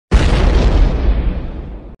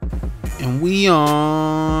And we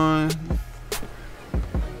on.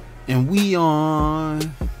 And we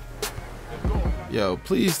on. Yo,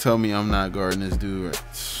 please tell me I'm not guarding this dude.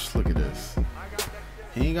 Look at this.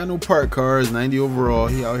 He ain't got no park cars, 90 overall.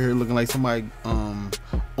 He out here looking like somebody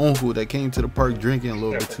uncle that came to the park drinking a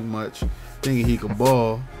little bit too much, thinking he could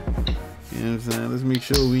ball. You know what I'm saying? Let's make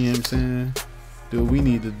sure we, you know what I'm saying, do what we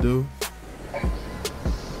need to do.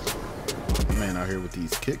 Man out here with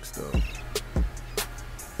these kicks though.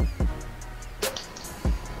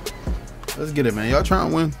 Let's get it, man. Y'all trying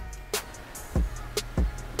to win?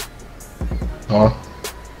 Huh?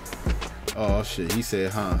 Oh shit, he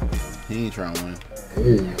said huh. He ain't trying to win.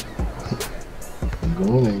 Hey.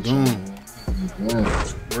 Goon.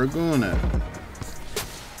 Where Goon at?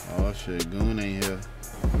 Oh shit, Goon ain't here.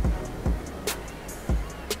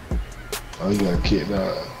 Oh, he got kicked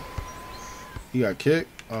out. He got kicked?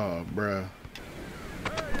 Oh, bruh.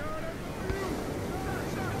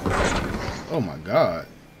 Oh my god.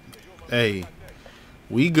 Hey,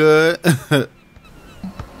 we good.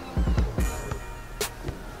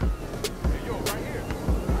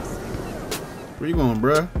 Where you going,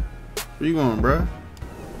 bruh? Where you going, bruh?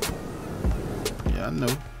 Yeah, I know.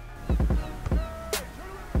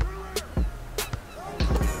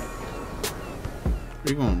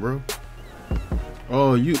 Where you going, bro?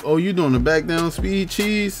 Oh, you doing the back down speed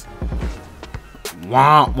cheese?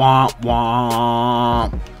 Womp, womp,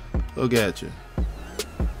 womp. Look at you.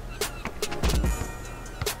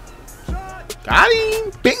 Got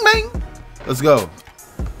him. Bing, bang. Let's go.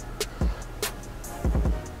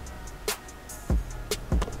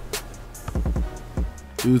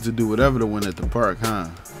 Dudes to do whatever to win at the park, huh?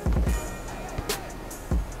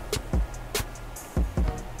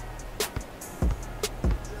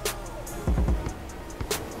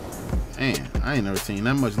 Man, I ain't never seen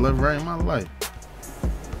that much left right in my life.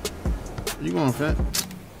 Where you going, Fat?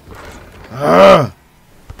 Ah!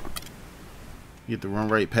 You get to run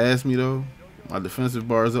right past me though. My defensive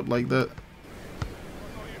bar is up like that.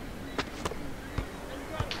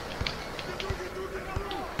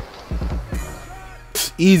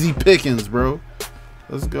 Easy pickings, bro.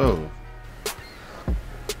 Let's go.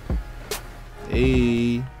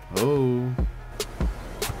 Hey, oh.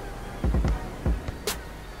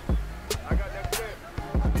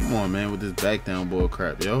 Come on, man, with this back down bull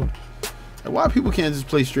crap, yo. Like, why people can't just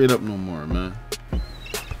play straight up no more, man?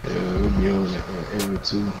 Yeah, we be on it every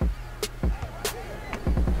two.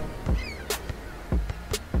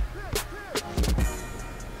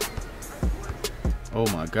 Oh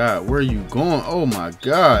my god, where are you going? Oh my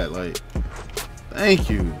god, like, thank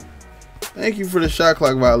you. Thank you for the shot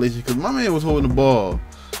clock violation, because my man was holding the ball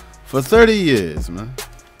for 30 years, man.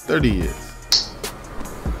 30 years.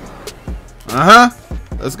 Uh-huh.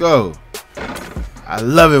 Let's go. I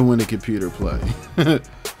love it when the computer play.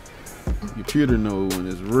 Computer know when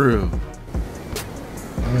it's real.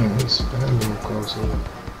 Damn, he's spamming across here.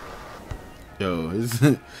 Yo,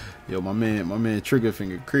 yo, my man trigger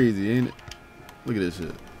finger crazy, ain't it? Look at this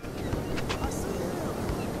shit.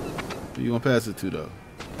 Who you gonna pass it to though?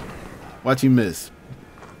 Watch him miss.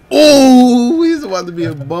 Oh, he's about to be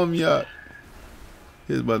a bum yacht.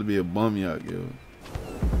 He's about to be a bum yacht, yo.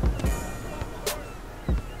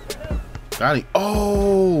 Got him.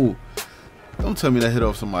 Oh, don't tell me that hit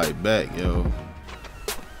off somebody's back, yo.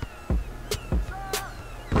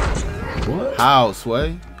 What? How,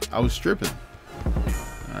 Sway? I was stripping.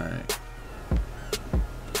 All right.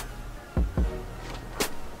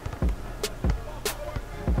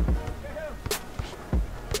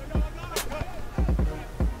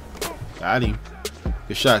 Got him.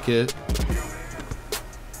 Good shot, kid.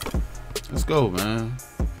 Let's go, man.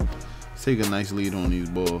 Let's take a nice lead on these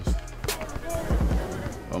balls.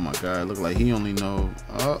 Oh my god, look like he only know.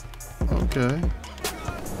 Oh, okay.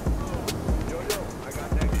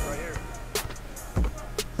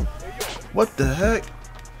 What the heck?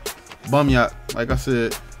 Bum yacht, like I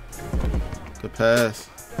said. Good pass.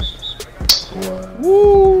 Wow.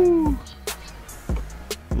 Woo!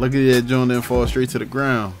 Look at that joint, then fall straight to the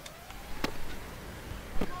ground.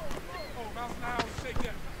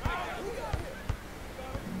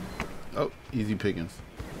 Oh, easy pickings.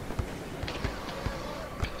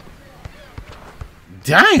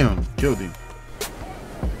 Damn! Killed him.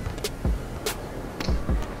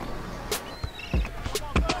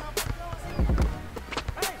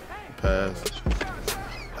 Pass.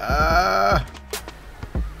 Ah!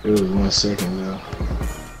 It was 1 second now.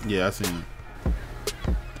 Yeah, I seen it.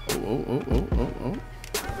 Oh.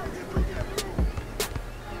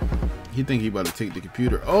 He think he about to take the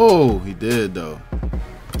computer. Oh, he did though.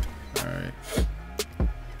 Alright.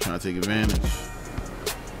 Trying to take advantage.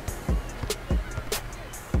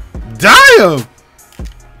 Die! Damn.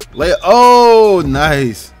 Oh,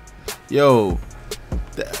 nice. Yo,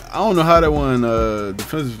 I don't know how that one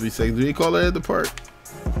defensively say. Do they call it at the park?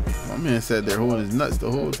 My man sat there holding his nuts the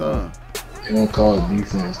whole time. They don't call it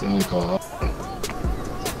defense. They don't call it.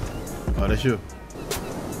 Oh, that's you.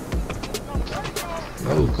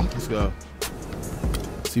 No. Let's go.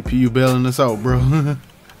 CPU bailing us out, bro.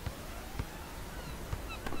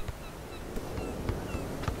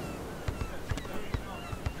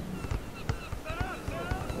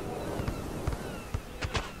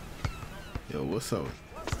 Yo, what's up?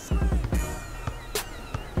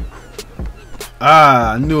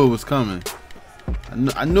 Ah, I knew it was coming.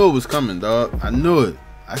 I knew it was coming, dog. I knew it.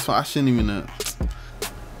 I shouldn't even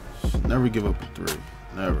should never give up a 3.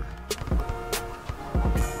 Never.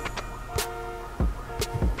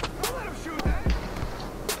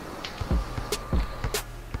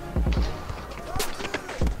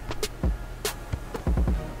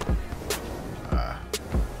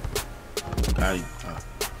 Got him.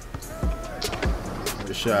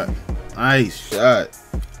 Good shot. Nice shot.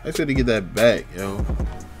 I said to get that back, yo.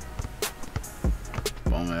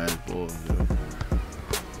 Bum ass bull, yo.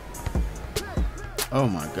 Oh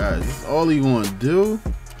my god, is this all he gonna do?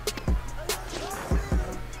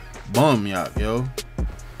 Bum yacht, yo.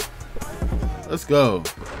 Let's go.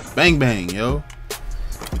 Bang bang, yo.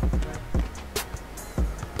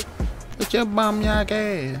 Get your bum yacht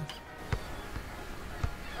ass.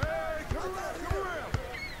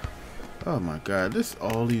 Oh my god, this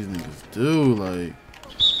all these niggas do, like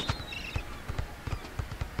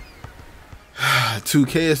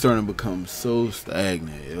 2K is starting to become so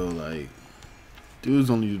stagnant, yo. Like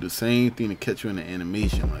dudes only do the same thing to catch you in the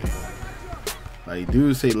animation. Like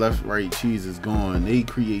dudes say left right cheese is gone, they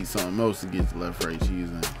create something else to get the left right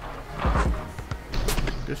cheese in.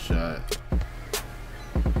 Good shot.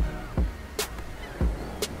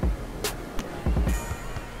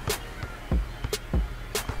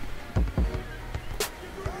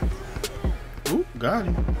 Ooh, got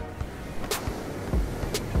him.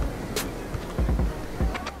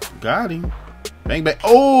 Got him. Bang bang.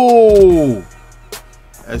 Oh,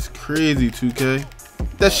 that's crazy, 2K.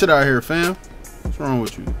 Get that shit out here, fam. What's wrong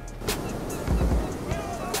with you?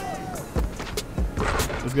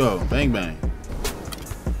 Let's go. Bang bang.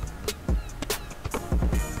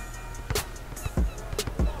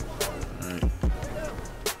 Alright.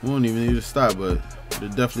 We won't even need to stop, but it'll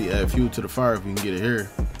definitely add fuel to the fire if we can get it here.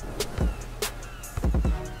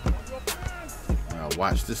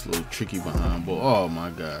 Watch this little tricky behind ball. Oh my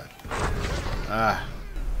god. Ah,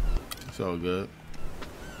 it's all good.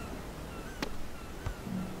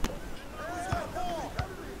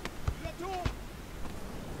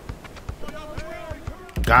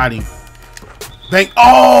 Got him. Bang.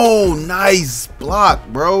 Oh, nice block,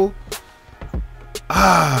 bro.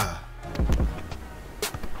 Ah.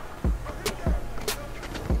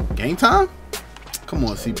 Game time? Come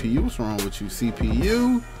on, CPU. What's wrong with you,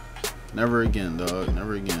 CPU? Never again, dog.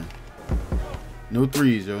 Never again. No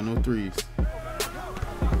threes, yo. No threes.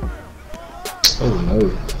 Oh no.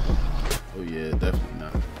 Oh yeah, definitely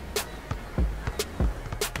not.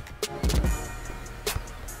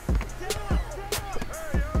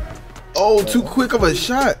 Oh, too quick of a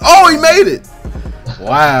shot. Oh, he made it.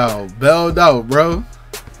 Wow, bailed out, bro.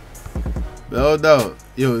 Bailed out.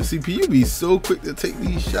 Yo, CPU be so quick to take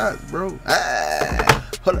these shots, bro. Ah,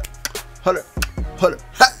 hold up, hold up, hold up.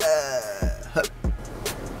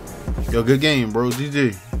 Yo, good game, bro.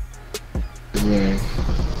 GG. Yeah.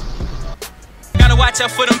 Gotta watch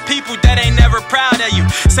out for them people that ain't never proud of you.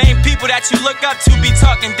 Same people that you look up to be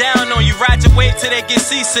talking down on you. Ride your wave till they get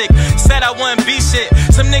seasick. Said I wouldn't be shit.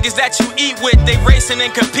 Some niggas that you eat with, they racing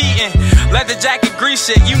and competing. Leather jacket,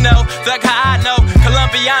 grease shit, you know. Like how I know.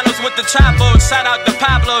 Colombianos with the tripod. Shout out the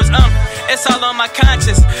Pablos. It's all on my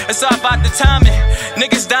conscience. It's all about the timing.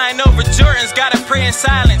 Niggas dying over Jordans. Gotta pray in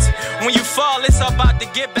silence. When you fall, it's all about to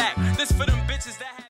get back. This for them.